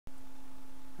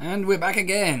And we're back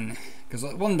again, because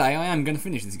one day I am going to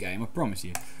finish this game, I promise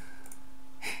you.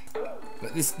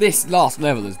 But this last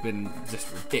level has been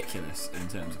just ridiculous in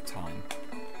terms of time.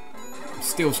 I'm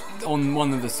still on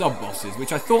one of the sub-bosses,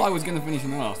 which I thought I was going to finish in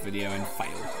the last video and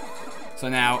failed. So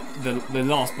now the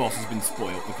last boss has been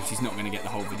spoiled because she's not going to get the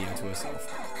whole video to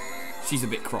herself. She's a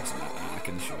bit cross about that, I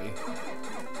can assure you.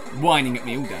 Whining at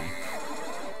me all day.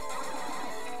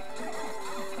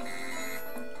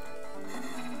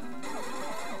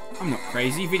 I'm not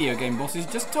crazy, video game bosses,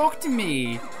 just talk to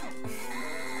me.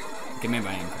 Okay, maybe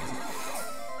I am crazy.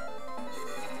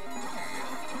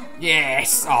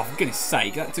 Yes! Oh, for goodness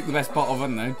sake, that took the best part of, I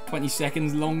don't know, 20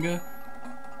 seconds longer.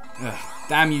 Ugh,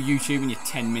 damn you YouTube and your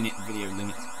 10-minute video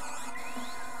limits.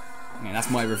 Yeah,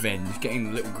 that's my revenge, getting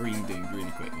the little green dude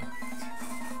really quickly.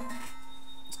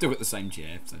 Still got the same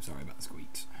chair, so sorry about the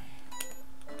squeaks.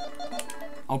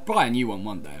 I'll buy a new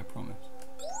one day, I promise.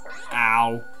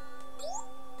 Ow!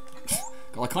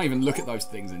 God, I can't even look at those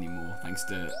things anymore, thanks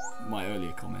to my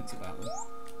earlier comments about them.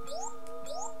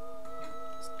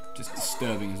 It's just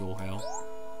disturbing as all hell.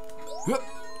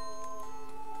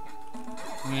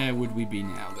 Where would we be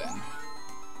now, then?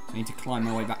 So I need to climb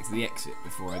my way back to the exit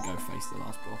before I go face the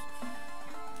last boss.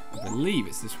 I believe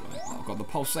it's this way. Oh god, the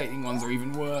pulsating ones are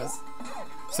even worse.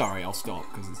 Sorry, I'll stop,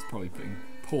 because it's probably putting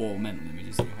poor mental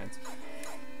images in your heads.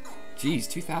 Jeez,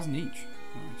 2,000 each.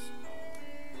 Nice.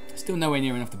 Still nowhere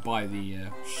near enough to buy the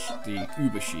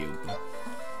Uber Shield, but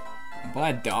I'll buy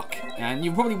a duck. And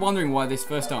you're probably wondering why this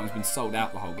first item has been sold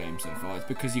out the whole game so far. It's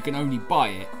because you can only buy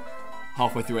it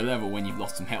halfway through a level when you've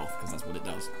lost some health, because that's what it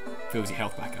does. Fills your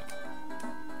health back up.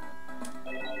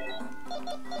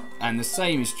 And the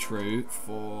same is true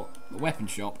for the weapon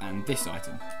shop, and this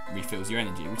item refills your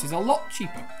energy, which is a lot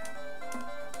cheaper.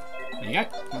 There you go.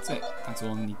 That's it. That's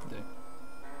all I need to do.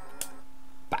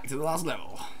 Back to the last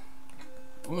level.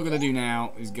 All we're going to do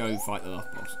now is go fight the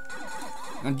last boss.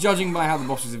 And judging by how the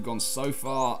bosses have gone so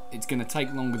far, it's going to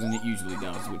take longer than it usually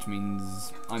does, which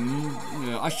means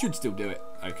I should still do it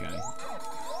okay.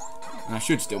 And I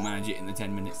should still manage it in the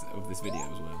 10 minutes of this video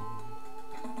as well.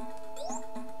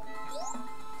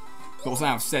 Of course,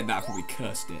 now I've said that, I probably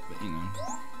cursed it, but you know,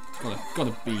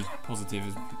 gotta be positive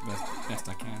as best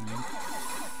I can, really.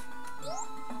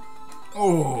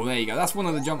 Oh, there you go. That's one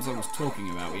of the jumps I was talking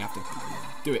about. You have to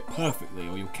do it perfectly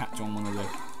or you'll catch on one of the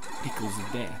pickles of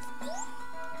death.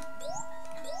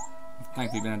 I've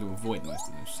thankfully been able to avoid most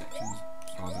of those sections,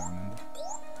 as far as I remember.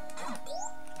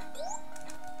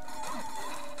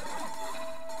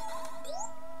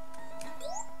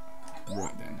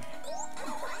 Right then.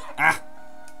 Ah!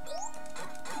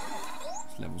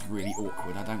 This level's really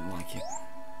awkward. I don't like it.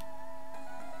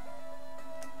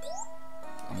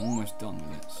 I'm almost done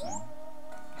with it, so...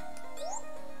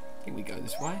 I think we go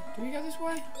this way. Do we go this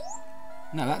way?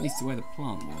 No, that leads to where the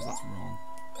plant was. That's wrong.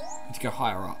 We need to go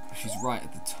higher up. She's right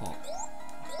at the top.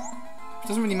 Which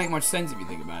doesn't really make much sense if you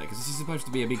think about it, because this is supposed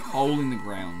to be a big hole in the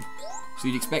ground. So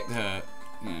you'd expect her,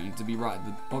 you know, to be right at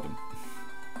the bottom.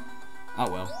 Oh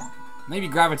well. Maybe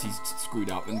gravity's screwed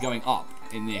up, and going up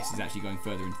in this is actually going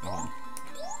further into the hole.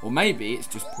 Or maybe it's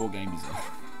just poor game design.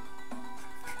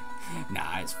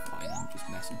 Nah, it's fine. I'm just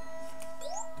messing.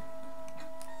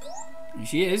 And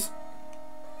she is.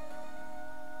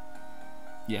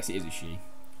 Yes, it is a she.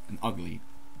 An ugly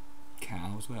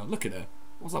cow as well. Look at her.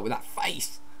 What's up with that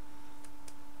face?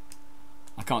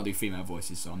 I can't do female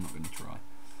voices, so I'm not going to try.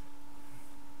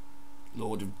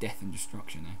 Lord of Death and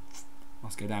Destruction, eh?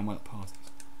 Must go down well at parties.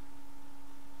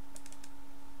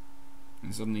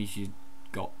 And suddenly she's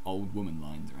got old woman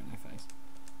lines around her face.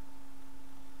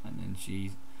 And then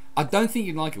she's... I don't think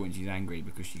you'd like her when she's angry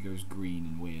because she goes green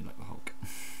and weird like the Hulk.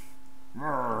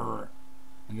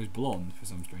 And goes blonde for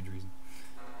some strange reason.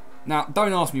 Now,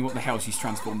 don't ask me what the hell she's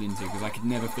transformed into because I could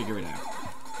never figure it out.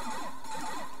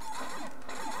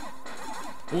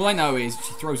 All I know is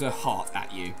she throws her heart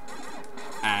at you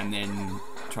and then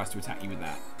tries to attack you with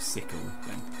that sickle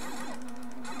thing.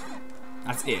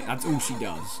 That's it. That's all she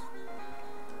does.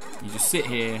 You just sit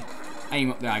here,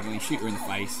 aim up diagonally, shoot her in the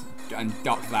face, and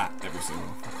duck that every so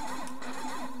often.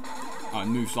 Oh,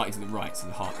 and move slightly to the right so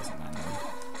the heart doesn't land on you.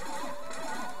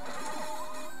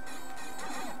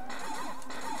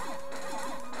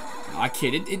 I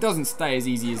kid, it doesn't stay as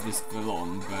easy as this for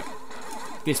long, but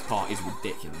this part is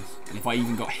ridiculous. And if I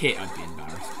even got hit, I'd be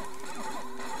embarrassed.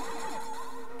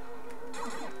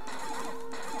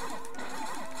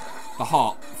 The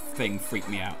heart thing freaked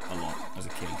me out a lot as a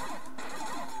kid.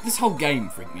 This whole game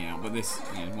freaked me out, but this,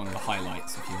 you know, is one of the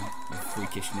highlights of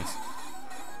freakishness.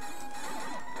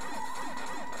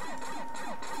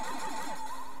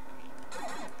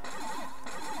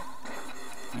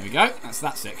 There we go, that's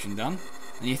that section done.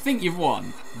 And you think you've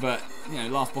won, but, you know,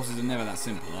 last bosses are never that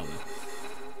simple, are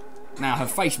they? Now, her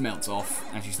face melts off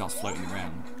as she starts floating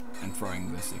around and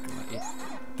throwing the sickle at you.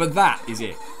 But that is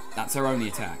it. That's her only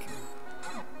attack.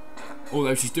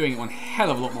 Although she's doing it one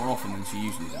hell of a lot more often than she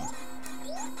usually does.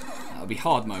 That'll be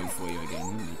hard mode for you again,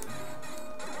 wouldn't it?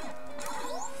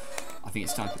 I think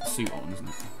it's time to put the suit on, isn't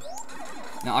it?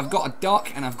 Now, I've got a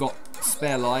duck and I've got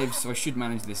spare lives, so I should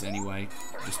manage this anyway,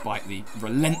 despite the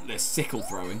relentless sickle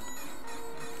throwing.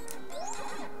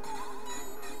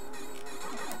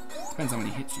 Depends how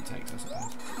many hits she takes, I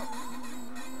suppose.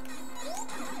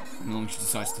 As long as she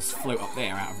decides to float up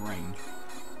there out of range.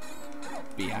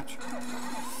 Biatch.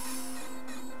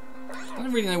 I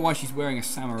don't really know why she's wearing a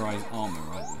samurai's armour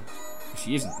either.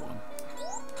 She isn't one.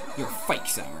 You're a fake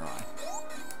samurai.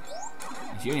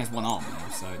 And she only has one arm now,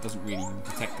 so it doesn't really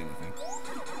protect anything.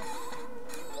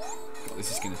 God,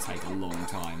 this is going to take a long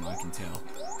time, I can tell.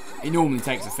 It normally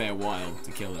takes a fair while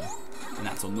to kill her. And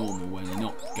that's on normal when you're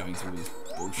not going through all this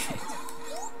bullshit.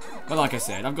 But like I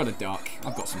said, I've got a duck,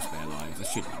 I've got some spare lives, I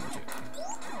should manage it.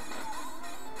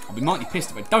 I'll be mighty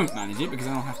pissed if I don't manage it, because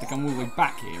then I'll have to come all the way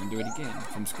back here and do it again,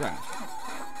 from scratch.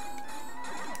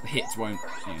 The hits won't,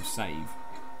 you know, save.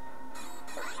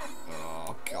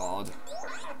 Oh, God.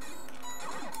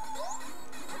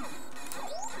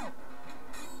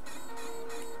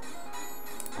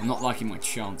 I'm not liking my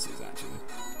chances, actually.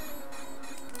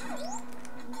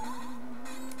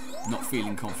 Not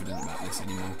feeling confident about this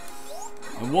anymore.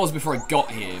 I was before I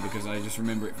got here, because I just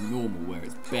remember it from normal, where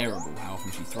it's bearable how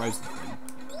often she throws the thing.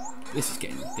 This is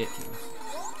getting ridiculous.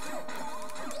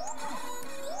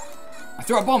 I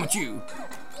throw a bomb at you!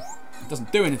 It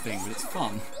doesn't do anything, but it's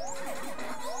fun.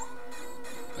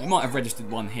 It might have registered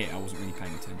one hit, I wasn't really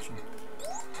paying attention.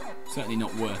 Certainly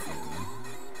not worth it,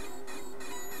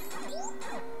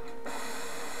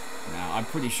 though. Now, I'm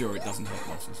pretty sure it doesn't hit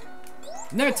bosses.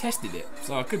 Never tested it,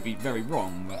 so I could be very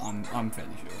wrong, but I'm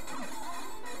fairly sure.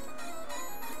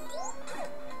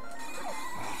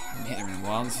 Oh, I haven't hit her in a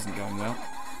while, this isn't going well.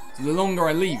 So the longer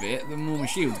I leave it, the more my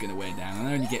shield's going to wear down, and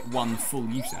I only get one full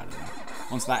use out of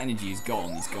it. Once that energy is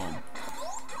gone, it's gone.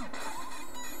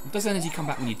 Does energy come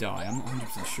back when you die? I'm not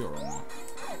 100% sure on that.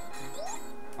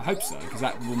 I hope so, because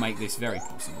that will make this very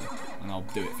possible, and I'll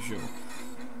do it for sure.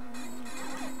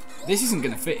 This isn't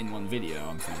going to fit in one video,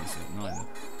 I'm fairly certain either.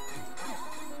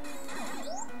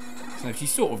 So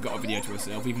she's sort of got a video to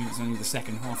herself, even if it's only the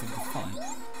second half of the fight.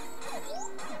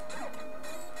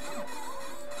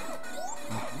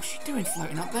 Oh, what's she doing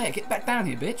floating up there? Get back down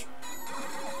here, bitch!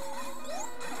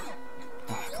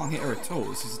 Oh, I can't hit her at all.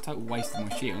 This is a total waste of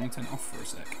my shield. I'm going to turn it off for a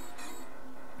sec.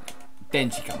 Then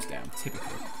she comes down.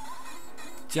 Typical.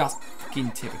 Just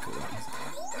fucking typical, that is.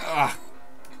 Ugh.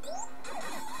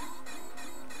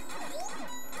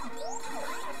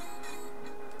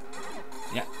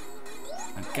 Yeah.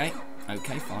 Okay.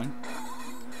 Okay, fine.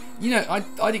 You know,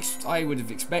 I would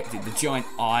have expected the giant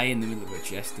eye in the middle of her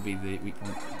chest to be the weak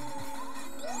point.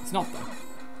 It's not, though.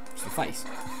 It's the face.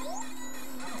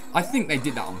 I think they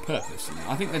did that on purpose, you know.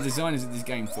 I think the designers of this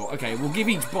game thought, okay, we'll give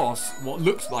each boss what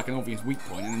looks like an obvious weak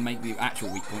point and then make the actual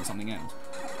weak point something else.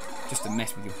 Just to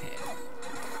mess with your head.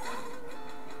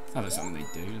 That's something they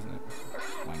do, isn't it?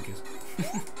 Wankers.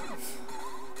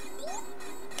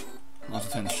 I'll have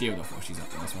to turn the shield off while she's up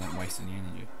there so I don't waste any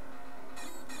energy.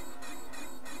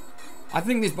 I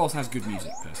think this boss has good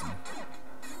music, personally.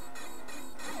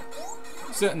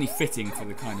 Certainly fitting for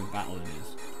the kind of battle it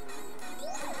is.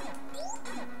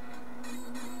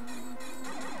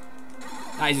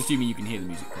 That is assuming you can hear the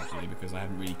music properly, because I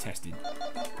haven't really tested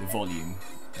the volume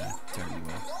terribly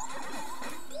well.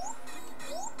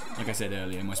 Like I said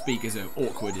earlier, my speakers are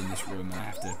awkward in this room and I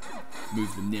have to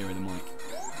move them nearer the mic.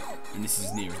 And this is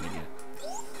as near as they get.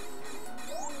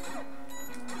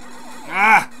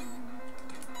 Ah!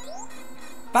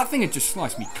 That thing had just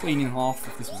sliced me clean in half,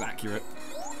 if this was accurate.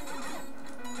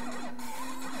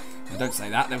 Now, don't say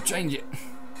that, they'll change it.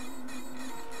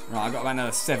 Right, I've got about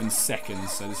another 7 seconds,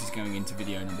 so this is going into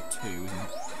video number 2, isn't it?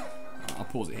 Right, I'll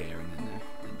pause it here and then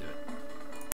do it.